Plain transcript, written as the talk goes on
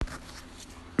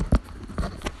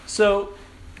So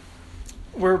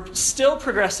we're still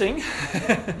progressing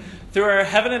through our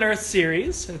Heaven and Earth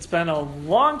series. It's been a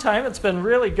long time. It's been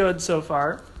really good so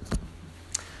far.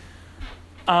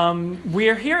 We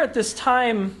are here at this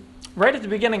time right at the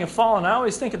beginning of fall, and I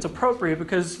always think it's appropriate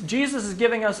because Jesus is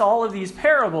giving us all of these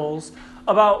parables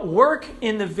about work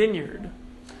in the vineyard.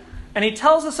 And he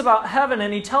tells us about heaven,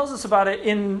 and he tells us about it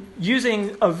in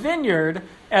using a vineyard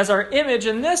as our image.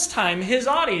 And this time, his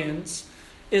audience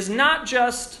is not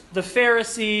just the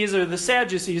Pharisees or the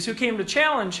Sadducees who came to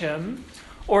challenge him,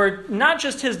 or not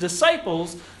just his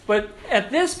disciples, but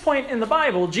at this point in the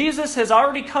Bible, Jesus has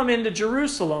already come into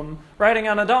Jerusalem riding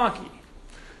on a donkey.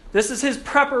 This is his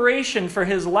preparation for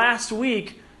his last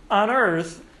week on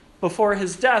earth before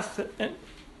his death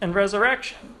and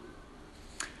resurrection.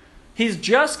 He's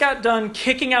just got done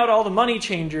kicking out all the money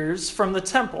changers from the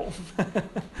temple.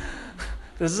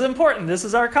 This is important. This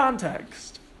is our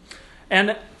context.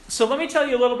 And so let me tell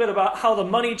you a little bit about how the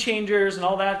money changers and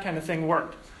all that kind of thing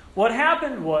worked. What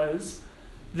happened was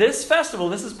this festival,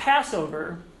 this is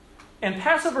Passover, and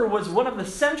Passover was one of the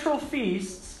central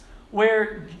feasts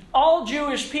where all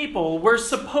Jewish people were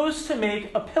supposed to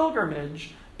make a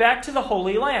pilgrimage back to the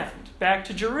Holy Land, back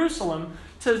to Jerusalem,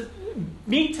 to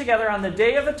meet together on the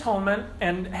Day of Atonement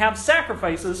and have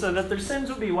sacrifices so that their sins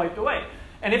would be wiped away.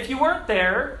 And if you weren't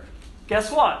there,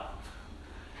 guess what?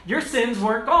 Your sins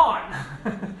weren't gone.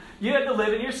 You had to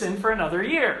live in your sin for another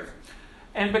year.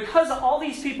 And because all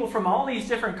these people from all these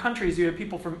different countries, you had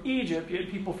people from Egypt, you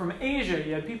had people from Asia,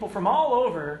 you had people from all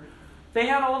over, they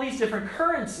had all these different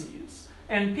currencies.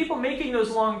 And people making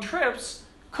those long trips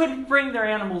couldn't bring their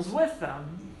animals with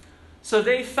them. So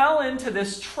they fell into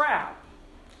this trap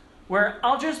where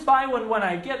I'll just buy one when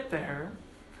I get there.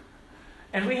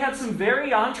 And we had some very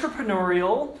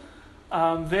entrepreneurial,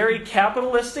 very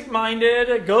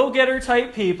capitalistic-minded, go-getter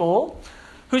type people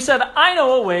who said, I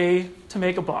know a way to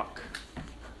make a buck.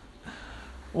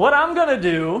 What I'm going to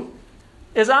do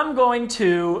is I'm going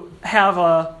to have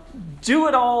a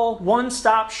do-it-all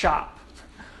one-stop shop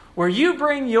where you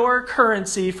bring your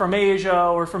currency from Asia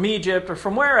or from Egypt or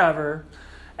from wherever,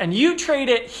 and you trade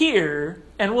it here,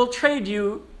 and we'll trade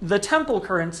you the temple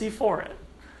currency for it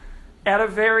at a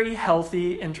very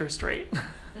healthy interest rate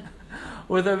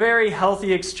with a very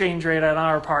healthy exchange rate on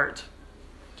our part.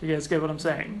 Do you guys get what I'm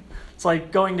saying? It's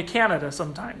like going to Canada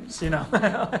sometimes,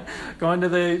 going to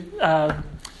the,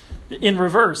 in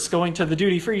reverse, going to the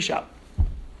duty-free shop.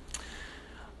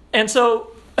 And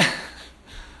so,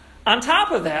 on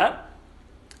top of that,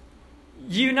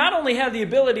 you not only have the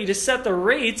ability to set the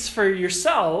rates for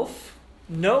yourself,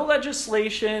 no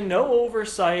legislation, no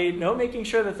oversight, no making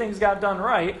sure that things got done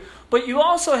right, but you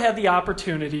also have the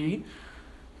opportunity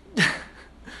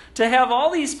to have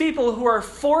all these people who are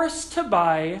forced to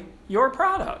buy your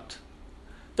product.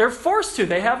 They're forced to.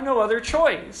 They have no other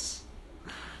choice.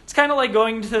 It's kind of like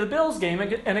going to the Bills game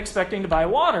and expecting to buy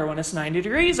water when it's 90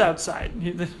 degrees outside.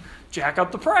 You jack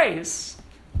up the price.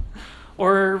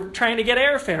 Or trying to get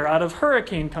airfare out of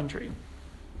hurricane country.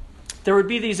 There would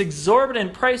be these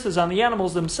exorbitant prices on the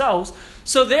animals themselves,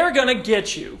 so they're going to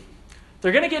get you.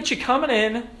 They're going to get you coming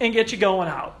in and get you going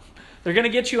out. They're going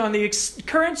to get you on the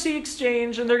currency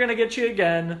exchange, and they're going to get you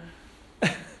again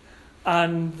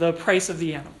on the price of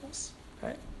the animals.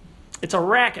 Okay? It's a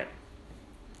racket.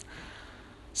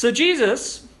 So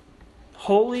Jesus,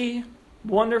 holy,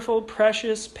 wonderful,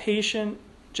 precious, patient,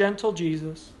 gentle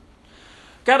Jesus,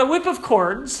 got a whip of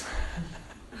cords,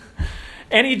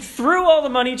 and he threw all the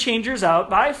money changers out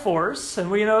by force. And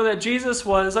we know that Jesus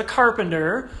was a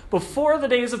carpenter before the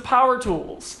days of power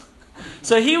tools.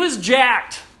 So he was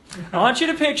jacked. I want you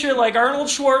to picture like Arnold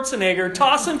Schwarzenegger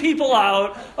tossing people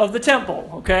out of the temple,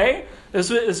 okay?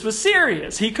 This was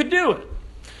serious. He could do it.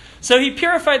 So he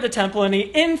purified the temple and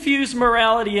he infused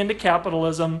morality into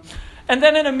capitalism. And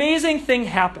then an amazing thing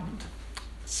happened.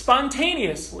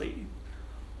 Spontaneously,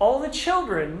 all the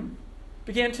children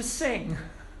began to sing.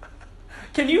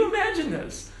 Can you imagine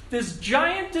this? This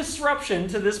giant disruption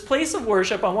to this place of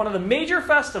worship on one of the major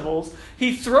festivals.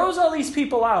 He throws all these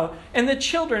people out, and the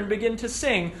children begin to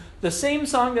sing the same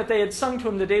song that they had sung to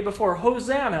him the day before,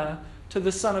 Hosanna to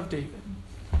the Son of David.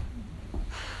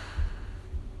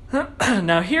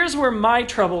 Now here's where my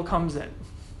trouble comes in.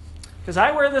 Because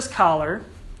I wear this collar,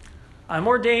 I'm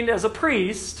ordained as a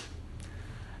priest,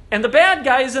 and the bad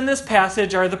guys in this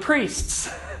passage are the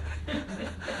priests.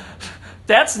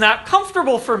 That's not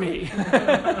comfortable for me.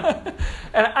 And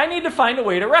I need to find a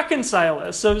way to reconcile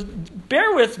this. So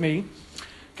bear with me,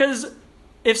 because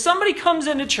if somebody comes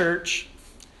into church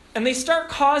and they start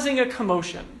causing a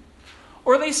commotion,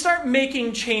 or they start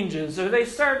making changes, or they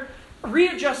start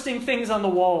readjusting things on the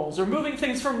walls, or moving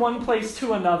things from one place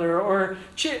to another, or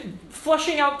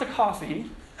flushing out the coffee,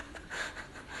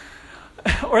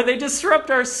 or they disrupt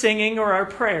our singing or our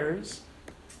prayers,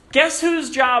 guess whose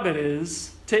job it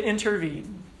is to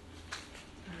intervene?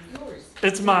 Yours.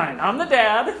 It's mine. I'm the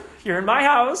dad. You're in my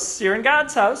house. You're in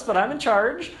God's house, but I'm in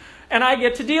charge, and I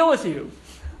get to deal with you.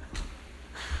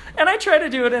 And I try to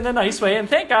do it in a nice way, and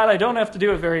thank God I don't have to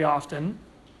do it very often.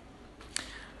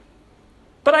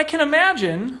 But I can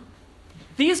imagine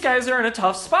these guys are in a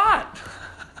tough spot.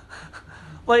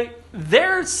 Like,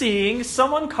 they're seeing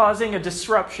someone causing a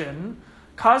disruption,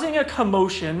 causing a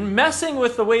commotion, messing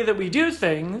with the way that we do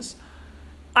things.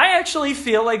 I actually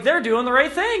feel like they're doing the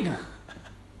right thing.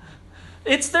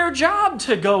 It's their job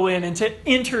to go in and to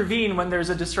intervene when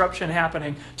there's a disruption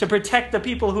happening, to protect the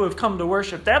people who have come to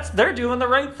worship. They're doing the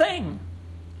right thing.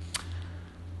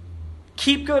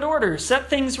 Keep good order,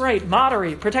 set things right,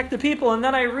 moderate, protect the people. And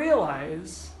then I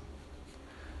realize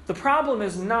the problem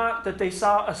is not that they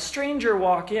saw a stranger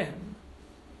walk in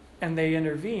and they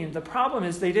intervened. The problem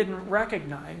is they didn't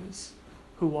recognize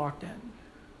who walked in.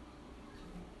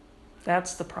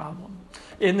 That's the problem.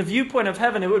 In the viewpoint of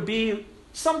heaven, it would be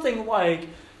something like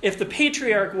if the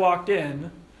patriarch walked in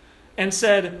and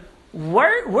said,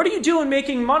 what are you doing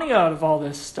making money out of all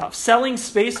this stuff? Selling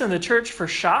space in the church for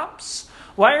shops?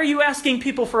 Why are you asking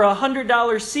people for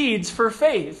 $100 seeds for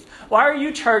faith? Why are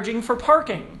you charging for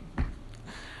parking?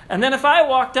 And then if I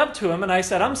walked up to him and I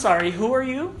said, I'm sorry, who are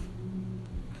you?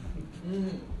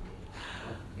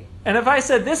 And if I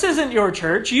said, this isn't your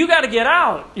church, you got to get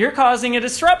out. You're causing a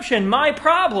disruption. My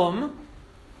problem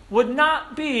would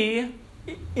not be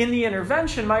in the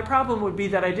intervention. My problem would be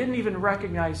that I didn't even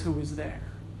recognize who was there.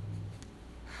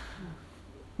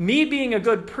 Me being a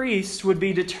good priest would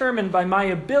be determined by my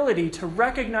ability to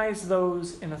recognize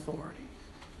those in authority.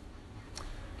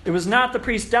 It was not the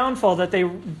priest's downfall that they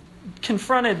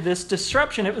confronted this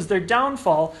disruption. It was their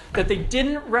downfall that they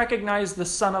didn't recognize the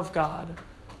Son of God,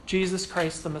 Jesus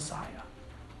Christ the Messiah.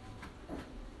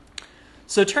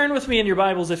 So turn with me in your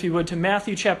Bibles, if you would, to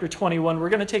Matthew chapter 21. We're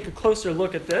going to take a closer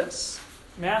look at this.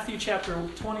 Matthew chapter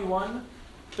 21,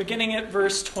 beginning at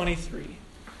verse 23.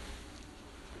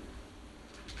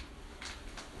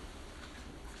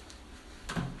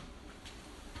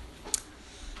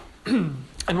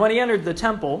 And when he entered the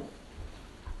temple,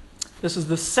 this is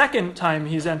the second time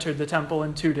he's entered the temple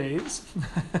in 2 days.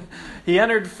 He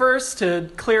entered first to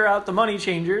clear out the money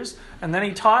changers, and then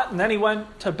he taught, and then he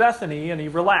went to Bethany, and he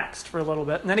relaxed for a little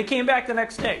bit, and then he came back the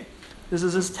next day. This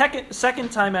is his second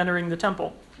time entering the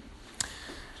temple.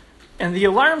 And the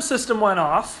alarm system went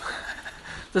off,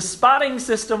 the spotting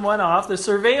system went off, the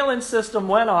surveillance system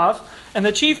went off, and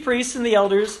the chief priests and the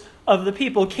elders of the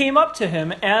people came up to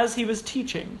him as he was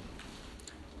teaching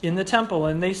in the temple,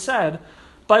 and they said,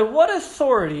 by what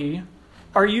authority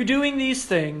are you doing these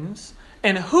things,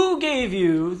 and who gave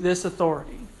you this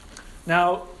authority?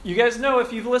 Now, you guys know,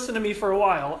 if you've listened to me for a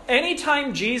while,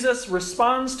 anytime Jesus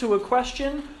responds to a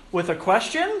question with a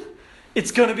question,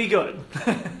 it's going to be good.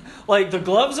 Like, the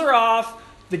gloves are off,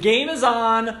 the game is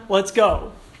on, let's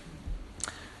go.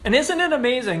 And isn't it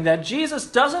amazing that Jesus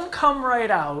doesn't come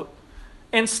right out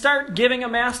and start giving a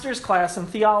master's class in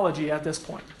theology at this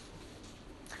point?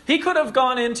 He could have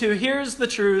gone into, here's the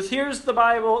truth, here's the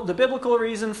Bible, the biblical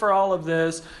reason for all of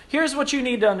this, here's what you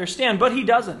need to understand, but he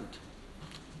doesn't.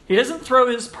 He doesn't throw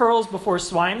his pearls before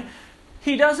swine.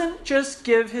 He doesn't just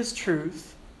give his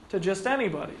truth to just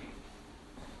anybody.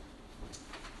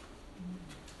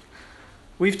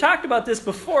 We've talked about this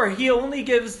before. He only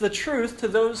gives the truth to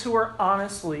those who are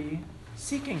honestly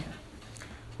seeking it.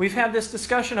 We've had this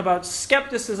discussion about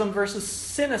skepticism versus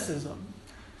cynicism.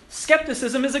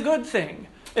 Skepticism is a good thing.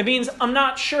 It means I'm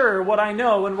not sure what I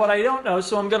know and what I don't know,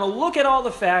 so I'm going to look at all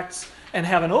the facts and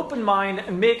have an open mind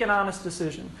and make an honest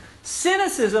decision.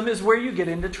 Cynicism is where you get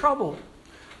into trouble,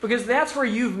 because that's where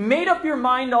you've made up your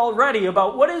mind already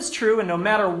about what is true, and no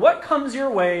matter what comes your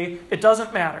way, it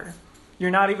doesn't matter.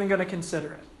 You're not even going to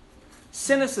consider it.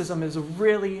 Cynicism is a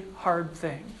really hard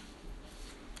thing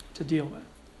to deal with.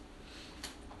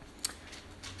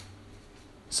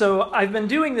 So I've been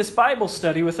doing this Bible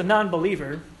study with a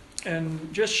non-believer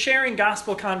and just sharing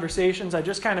gospel conversations. I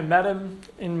just kind of met him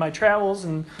in my travels,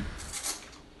 and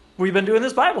we've been doing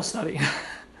this Bible study.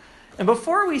 And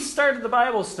before we started the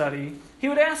Bible study, he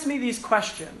would ask me these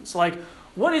questions, like,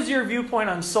 what is your viewpoint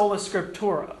on sola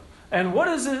scriptura? And what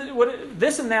is it,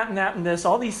 this and that and that and this,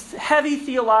 all these heavy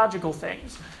theological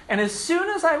things. And as soon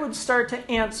as I would start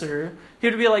to answer, he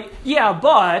would be like, yeah,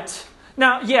 but,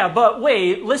 now, yeah, but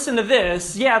wait, listen to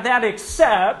this, yeah, that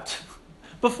except,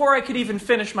 before I could even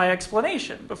finish my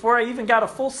explanation, before I even got a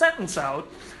full sentence out,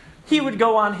 he would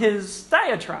go on his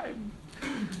diatribe.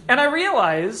 And I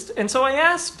realized, and so I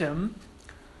asked him,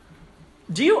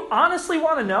 do you honestly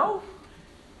want to know?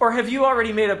 Or have you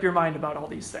already made up your mind about all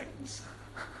these things?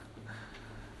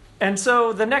 And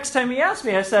so the next time he asked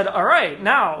me, I said, all right,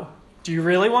 now, do you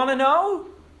really want to know?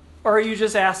 Or are you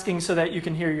just asking so that you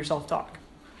can hear yourself talk?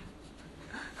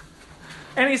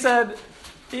 And he said,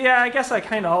 yeah, I guess I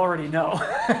kind of already know.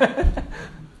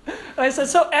 And I said,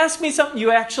 so ask me something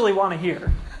you actually want to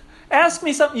hear. Ask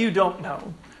me something you don't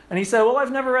know. And he said, well,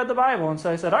 I've never read the Bible. And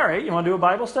so I said, all right, you want to do a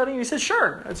Bible study? And he said,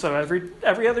 sure. And so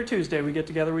every other Tuesday we get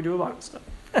together, we do a Bible study.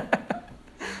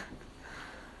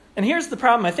 And here's the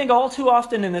problem. I think all too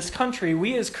often in this country,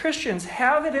 we as Christians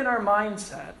have it in our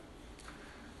mindset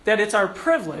that it's our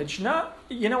privilege, not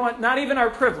even our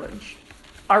privilege,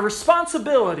 our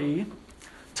responsibility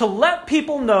to let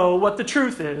people know what the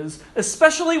truth is,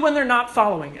 especially when they're not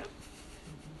following it.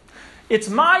 It's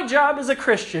my job as a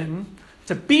Christian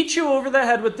to beat you over the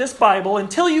head with this Bible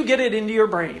until you get it into your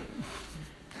brain.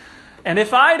 And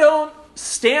if I don't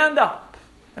stand up,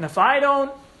 and if I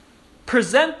don't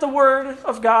present the Word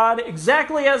of God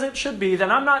exactly as it should be, then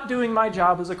I'm not doing my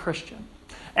job as a Christian.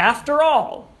 After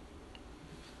all,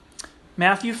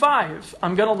 Matthew 5,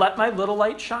 I'm going to let my little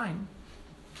light shine.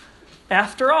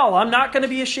 After all, I'm not going to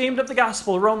be ashamed of the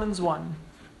gospel, Romans 1.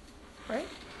 Right?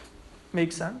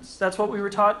 Makes sense. That's what we were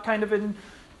taught kind of in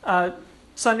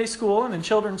Sunday school and in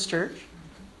children's church.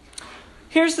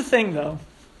 Here's the thing, though.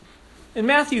 In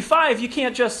Matthew 5, you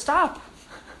can't just stop.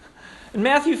 In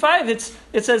Matthew 5,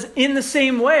 it says, in the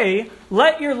same way,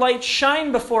 let your light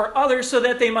shine before others so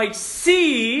that they might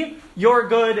see your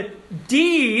good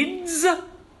deeds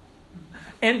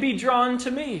and be drawn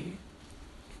to me.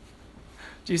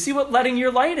 Do you see what letting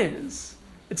your light is?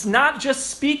 It's not just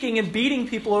speaking and beating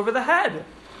people over the head.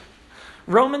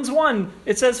 Romans 1,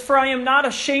 it says, for I am not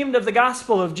ashamed of the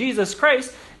gospel of Jesus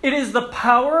Christ. It is the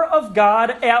power of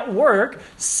God at work,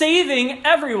 saving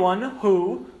everyone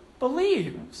who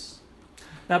believes.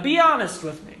 Now be honest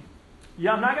with me.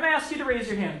 Yeah, I'm not going to ask you to raise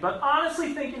your hand, but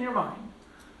honestly think in your mind.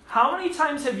 How many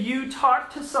times have you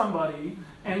talked to somebody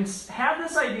and had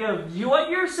this idea of what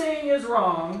you're saying is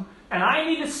wrong, and I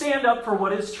need to stand up for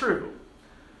what is true?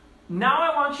 Now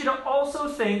I want you to also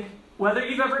think whether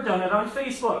you've ever done it on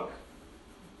Facebook.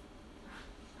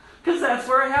 Because that's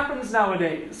where it happens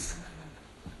nowadays.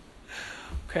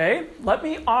 Okay, let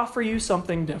me offer you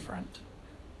something different.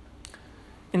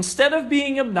 Instead of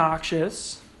being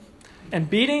obnoxious and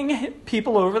beating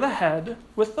people over the head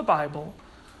with the Bible,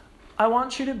 I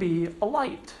want you to be a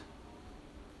light.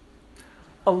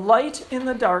 A light in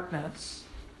the darkness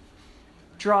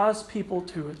draws people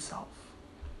to itself.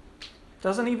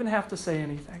 Doesn't even have to say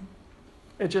anything.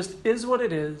 It just is what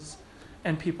it is,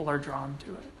 and people are drawn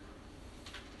to it.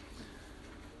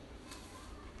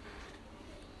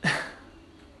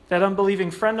 That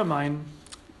unbelieving friend of mine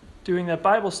doing that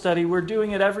Bible study, we're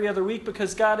doing it every other week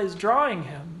because God is drawing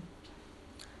him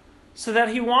so that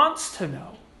he wants to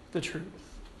know the truth.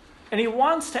 And he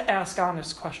wants to ask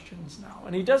honest questions now.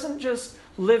 And he doesn't just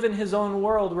live in his own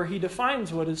world where he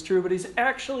defines what is true, but he's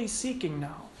actually seeking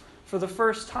now, for the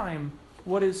first time,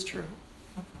 what is true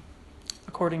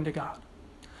according to God.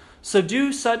 So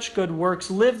do such good works,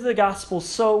 live the gospel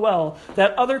so well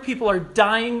that other people are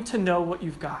dying to know what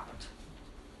you've got.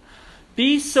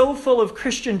 Be so full of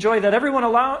Christian joy that everyone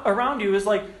around you is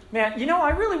like, man, I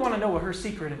really want to know what her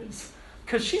secret is,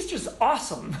 because she's just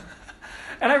awesome.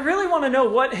 And I really want to know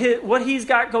what he's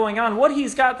got going on, what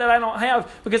he's got that I don't have,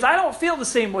 because I don't feel the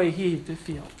same way he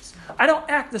feels. I don't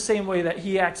act the same way that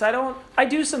he acts. I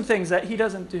do some things that he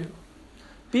doesn't do.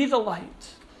 Be the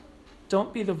light.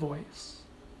 Don't be the voice.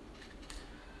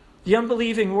 The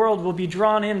unbelieving world will be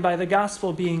drawn in by the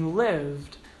gospel being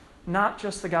lived, not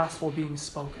just the gospel being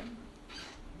spoken.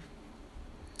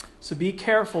 So be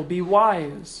careful, be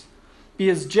wise, be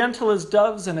as gentle as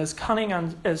doves and as cunning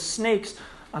as snakes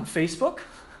on Facebook,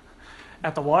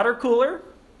 at the water cooler,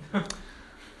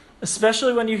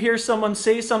 especially when you hear someone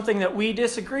say something that we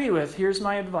disagree with. Here's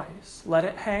my advice. Let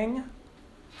it hang,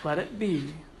 let it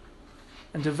be,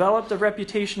 and develop the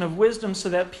reputation of wisdom so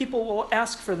that people will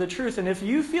ask for the truth. And if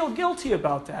you feel guilty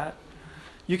about that,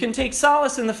 you can take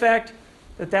solace in the fact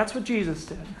that that's what Jesus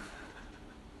did.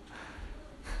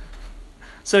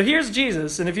 So here's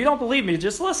Jesus, and if you don't believe me,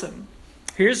 just listen.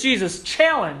 Here's Jesus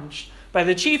challenged by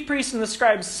the chief priests and the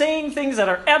scribes saying things that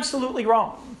are absolutely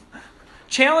wrong,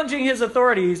 challenging his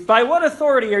authorities. By what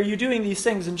authority are you doing these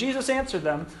things? And Jesus answered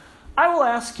them, I will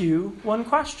ask you one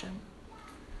question.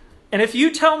 And if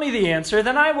you tell me the answer,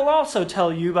 then I will also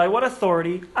tell you by what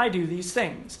authority I do these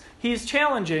things. He's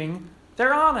challenging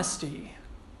their honesty.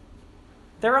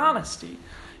 Their honesty.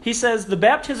 He says, the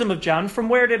baptism of John, from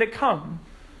where did it come?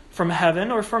 From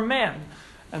heaven or from man?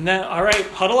 And then, all right,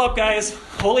 huddle up, guys.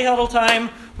 Holy huddle time.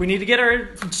 We need to get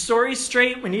our stories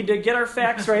straight. We need to get our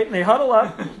facts right. And they huddle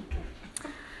up.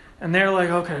 And they're like,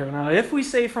 okay, now if we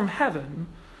say from heaven,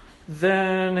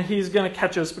 then he's going to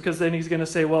catch us, because then he's going to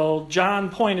say, well, John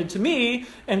pointed to me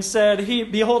and said,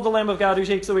 behold the Lamb of God who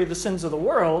takes away the sins of the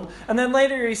world. And then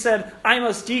later he said, I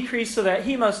must decrease so that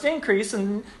he must increase.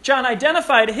 And John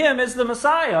identified him as the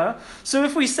Messiah. So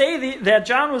if we say that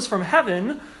John was from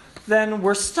heaven, then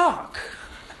we're stuck.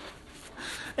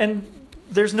 And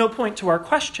there's no point to our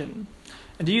question.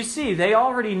 And do you see, they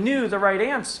already knew the right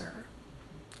answer,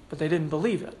 but they didn't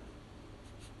believe it.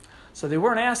 So they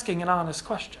weren't asking an honest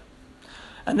question.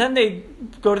 And then they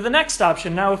go to the next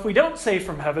option. Now, if we don't say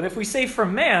from heaven, if we say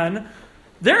from man,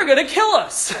 they're going to kill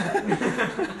us.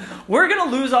 We're going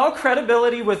to lose all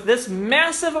credibility with this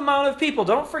massive amount of people.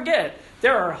 Don't forget,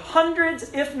 there are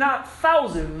hundreds, if not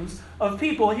thousands, of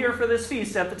people here for this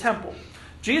feast at the temple.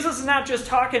 Jesus is not just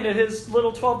talking to his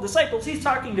little 12 disciples. He's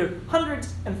talking to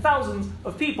hundreds and thousands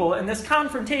of people. And this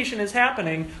confrontation is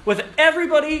happening with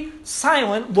everybody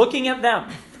silent, looking at them,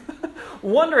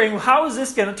 wondering, how is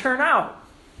this going to turn out?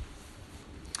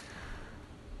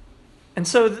 And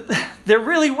so they're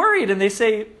really worried. And they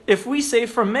say, if we say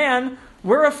from man,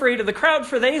 we're afraid of the crowd,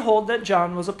 for they hold that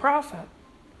John was a prophet.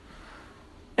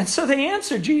 And so they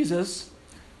answer Jesus.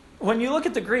 When you look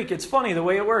at the Greek, it's funny the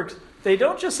way it works. They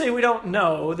don't just say we don't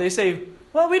know. They say,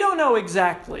 well, we don't know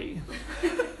exactly.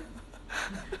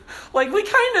 Like, we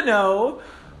kind of know,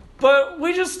 but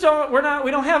we just don't.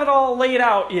 We don't have it all laid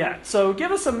out yet. So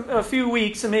give us a few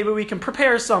weeks, and maybe we can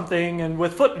prepare something, and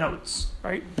with footnotes,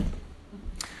 right?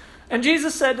 And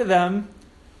Jesus said to them,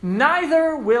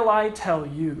 neither will I tell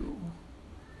you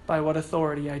by what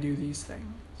authority I do these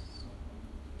things.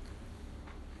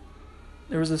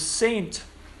 There was a saint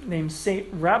named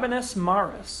Saint Rabanus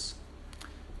Maurus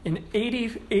in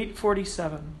AD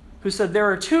 847, who said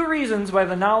there are two reasons why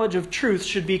the knowledge of truth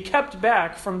should be kept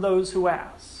back from those who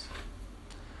ask.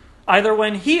 Either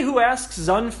when he who asks is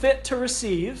unfit to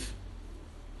receive,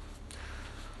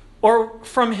 or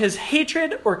from his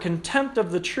hatred or contempt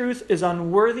of the truth is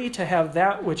unworthy to have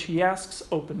that which he asks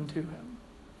open to him.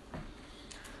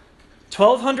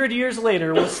 1,200 years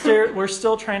later, we're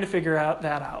still trying to figure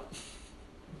that out.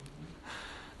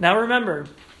 Now remember,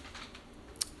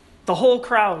 the whole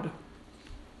crowd,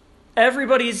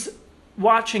 everybody's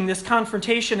watching this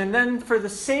confrontation, and then for the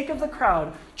sake of the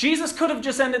crowd, Jesus could have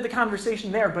just ended the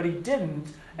conversation there, but he didn't,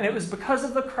 and it was because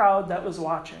of the crowd that was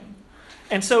watching.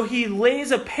 And so he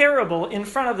lays a parable in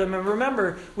front of them, and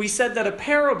remember, we said that a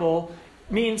parable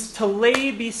means to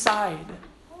lay beside.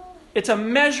 It's a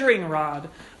measuring rod,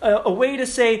 a way to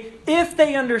say, if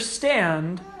they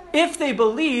understand, if they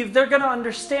believe, they're going to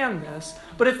understand this.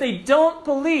 But if they don't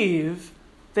believe,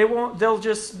 they'll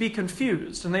just be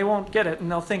confused, and they won't get it,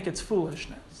 and they'll think it's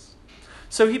foolishness.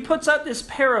 So he puts out this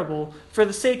parable for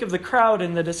the sake of the crowd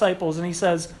and the disciples, and he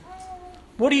says,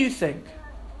 what do you think?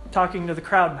 Talking to the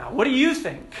crowd now. What do you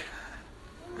think?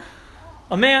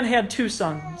 A man had 2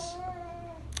 sons.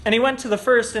 And he went to the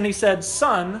first and he said,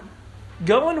 son,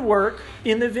 go and work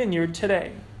in the vineyard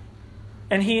today.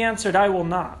 And he answered, I will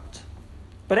not.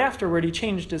 But afterward he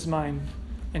changed his mind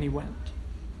and he went.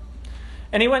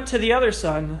 And he went to the other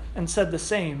son and said the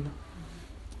same.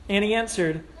 And he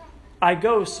answered, I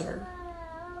go, sir,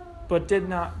 but did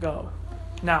not go.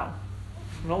 Now,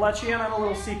 I'm going to let you in on a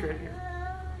little secret here.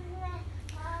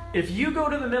 If you go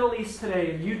to the Middle East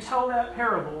today and you tell that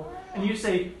parable and you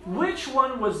say, which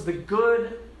one was the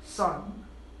good son?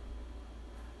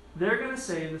 They're going to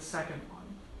say the second one.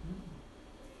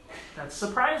 That's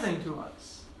surprising to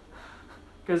us.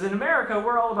 Because in America,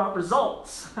 we're all about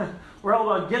results. We're all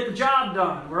about get the job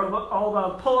done. We're all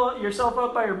about pull yourself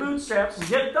up by your bootstraps and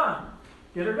get it done.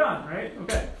 Get her done, right?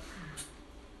 Okay.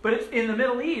 But in the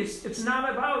Middle East, it's not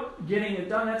about getting it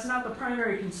done. That's not the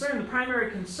primary concern. The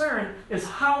primary concern is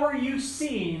how are you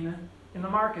seen in the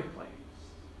marketplace?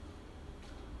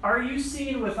 Are you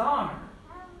seen with honor?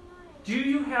 Do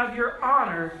you have your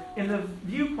honor in the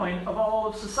viewpoint of all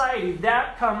of society?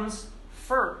 That comes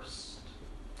first.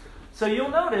 So you'll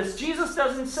notice Jesus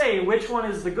doesn't say which one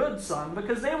is the good son,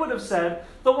 because they would have said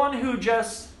the one who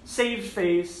just saved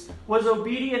face, was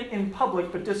obedient in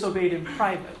public but disobeyed in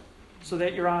private, so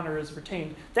that your honor is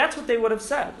retained. That's what they would have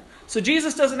said. So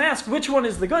Jesus doesn't ask which one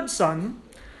is the good son.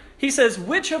 He says,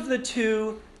 which of the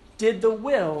two did the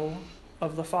will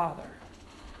of the Father?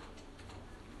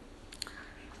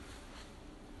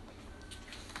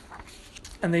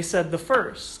 And they said, the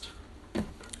first.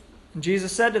 And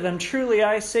Jesus said to them, truly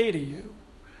I say to you,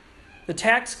 The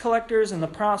tax collectors and the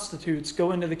prostitutes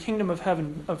go into the kingdom of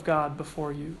heaven of God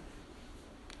before you.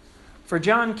 For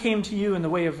John came to you in the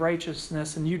way of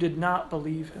righteousness, and you did not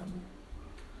believe him.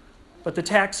 But the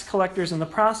tax collectors and the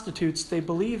prostitutes, they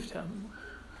believed him.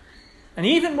 And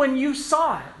even when you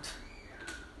saw it,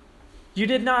 you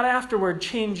did not afterward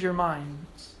change your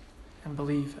minds and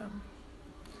believe him.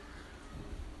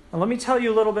 Now let me tell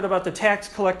you a little bit about the tax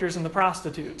collectors and the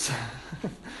prostitutes.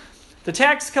 The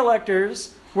tax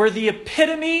collectors were the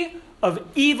epitome of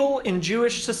evil in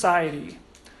Jewish society.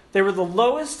 They were the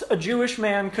lowest a Jewish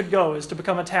man could go, is to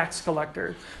become a tax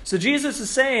collector. So Jesus is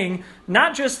saying,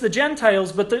 not just the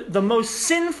Gentiles, but the most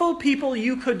sinful people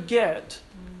you could get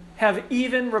have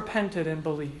even repented and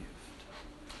believed.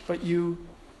 But you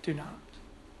do not.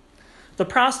 The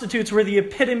prostitutes were the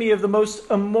epitome of the most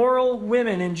immoral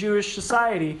women in Jewish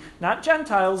society, not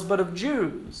Gentiles, but of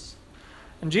Jews.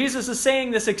 And Jesus is saying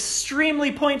this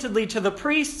extremely pointedly to the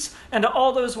priests and to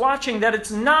all those watching, that it's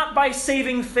not by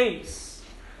saving face,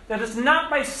 that it's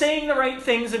not by saying the right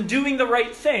things and doing the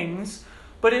right things,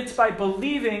 but it's by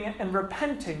believing and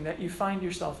repenting that you find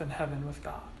yourself in heaven with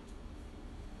God.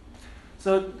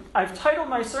 So I've titled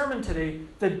my sermon today,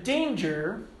 The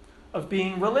Danger of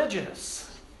Being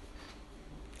Religious.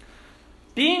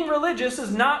 Being religious is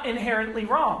not inherently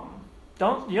wrong.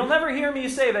 You'll never hear me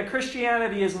say that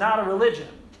Christianity is not a religion.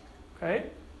 Okay?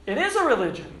 It is a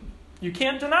religion. You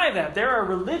can't deny that. There are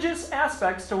religious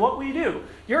aspects to what we do.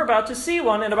 You're about to see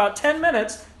one in about 10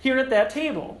 minutes here at that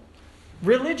table.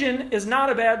 Religion is not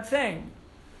a bad thing.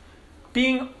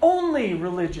 Being only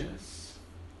religious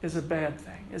is a bad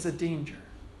thing, is a danger.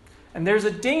 And there's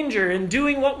a danger in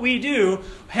doing what we do,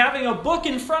 having a book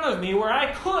in front of me where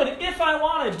I could, if I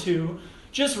wanted to,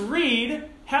 just read,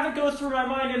 have it go through my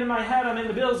mind and in my head I'm in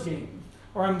the Bills game,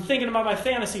 or I'm thinking about my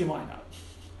fantasy lineup.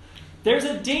 There's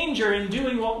a danger in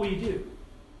doing what we do.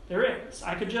 There is.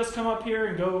 I could just come up here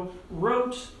and go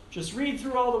rote, just read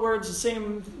through all the words the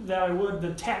same that I would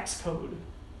the tax code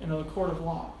in a court of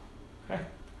law. Okay?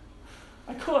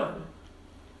 I could.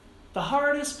 The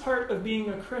hardest part of being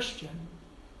a Christian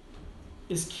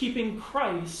is keeping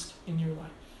Christ in your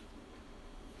life.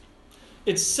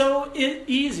 It's so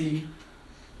easy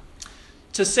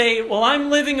to say, well, I'm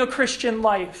living a Christian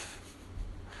life.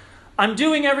 I'm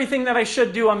doing everything that I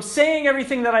should do. I'm saying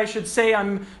everything that I should say.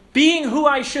 I'm being who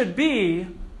I should be.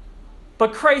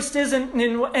 But Christ isn't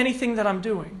in anything that I'm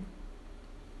doing.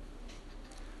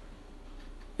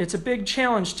 It's a big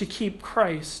challenge to keep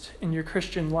Christ in your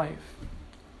Christian life.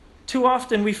 Too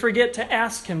often we forget to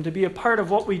ask him to be a part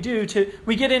of what we do.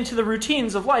 We get into the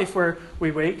routines of life where we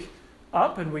wake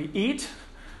up and we eat,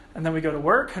 and then we go to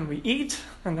work and we eat,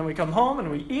 and then we come home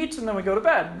and we eat, and then we go to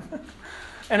bed.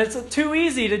 And it's too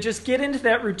easy to just get into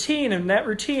that routine,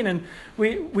 and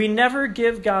we never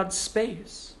give God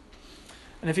space.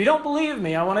 And if you don't believe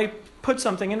me, I want to put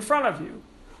something in front of you.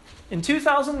 In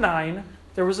 2009,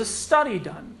 there was a study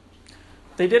done.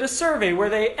 They did a survey where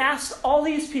they asked all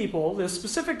these people, this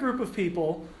specific group of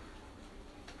people,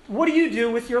 what do you do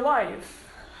with your life?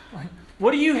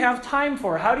 What do you have time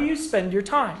for? How do you spend your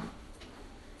time?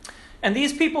 And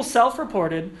these people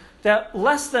self-reported that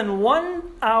less than 1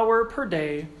 hour per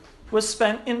day was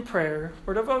spent in prayer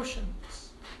or devotions.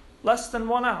 Less than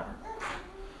 1 hour.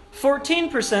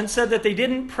 14% said that they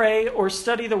didn't pray or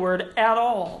study the Word at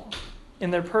all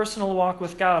in their personal walk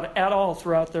with God at all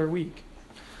throughout their week.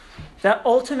 That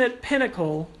ultimate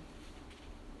pinnacle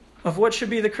of what should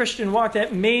be the Christian walk,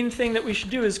 that main thing that we should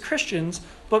do as Christians,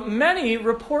 but many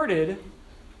reported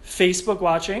Facebook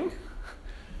watching,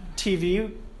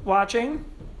 TV watching,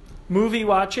 movie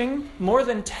watching, more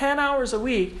than 10 hours a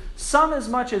week, some as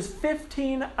much as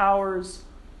 15 hours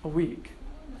a week.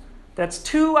 That's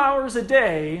 2 hours a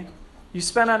day you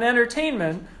spent on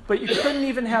entertainment, but you couldn't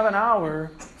even have an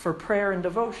hour for prayer and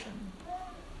devotion.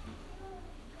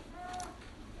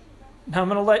 Now I'm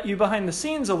going to let you behind the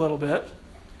scenes a little bit.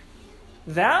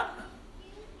 The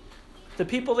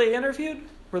people they interviewed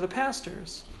were the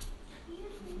pastors.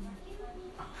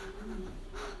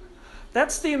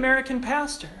 That's the American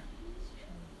pastor.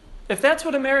 If that's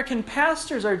what American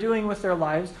pastors are doing with their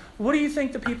lives, what do you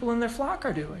think the people in their flock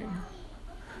are doing?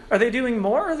 Are they doing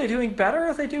more? Are they doing better?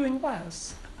 Are they doing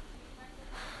less?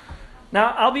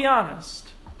 Now, I'll be honest.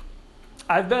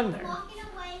 I've been there.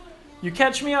 You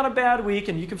catch me on a bad week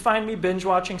and you can find me binge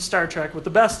watching Star Trek with the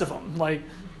best of them. Like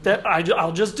that,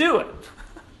 I'll just do it.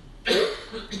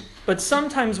 But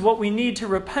sometimes what we need to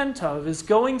repent of is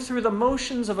going through the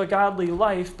motions of a godly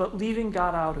life, but leaving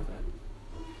God out of it.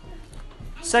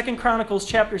 2 Chronicles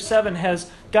chapter 7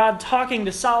 has God talking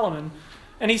to Solomon,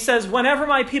 And he says, whenever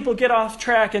my people get off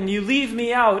track and you leave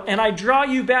me out and I draw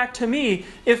you back to me,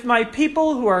 if my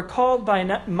people who are called by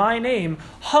my name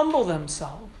humble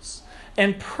themselves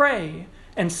and pray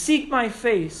and seek my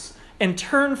face and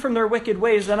turn from their wicked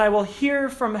ways, then I will hear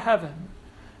from heaven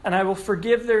and I will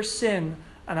forgive their sin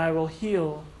and I will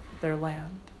heal their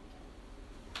land.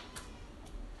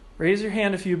 Raise your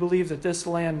hand if you believe that this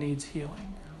land needs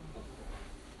healing.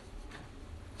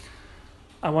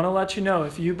 I want to let you know,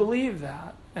 if you believe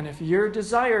that, and if your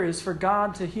desire is for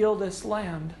God to heal this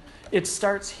land, it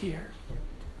starts here.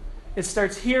 It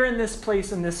starts here in this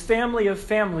place, in this family of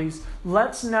families.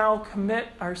 Let's now commit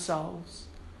ourselves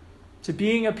to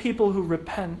being a people who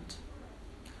repent,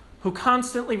 who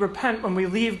constantly repent when we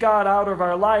leave God out of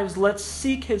our lives. Let's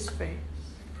seek his face.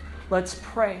 Let's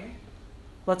pray.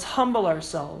 Let's humble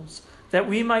ourselves that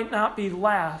we might not be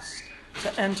last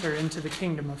to enter into the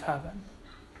kingdom of heaven.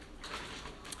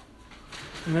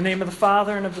 In the name of the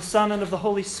Father, and of the Son, and of the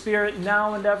Holy Spirit,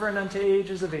 now and ever, and unto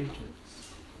ages of ages.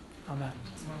 Amen.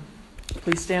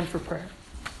 Please stand for prayer.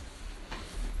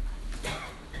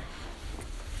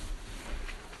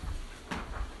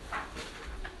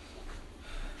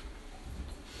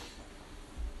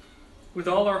 With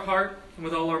all our heart and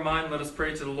with all our mind, let us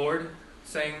pray to the Lord,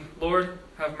 saying, Lord,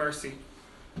 have mercy.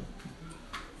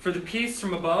 For the peace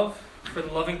from above, for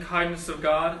the loving kindness of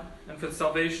God, and for the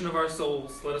salvation of our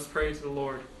souls, let us pray to the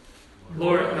Lord.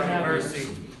 Lord, have mercy.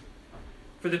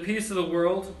 For the peace of the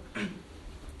world,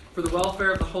 for the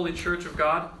welfare of the Holy Church of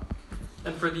God,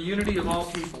 and for the unity of all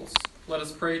peoples, let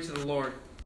us pray to the Lord.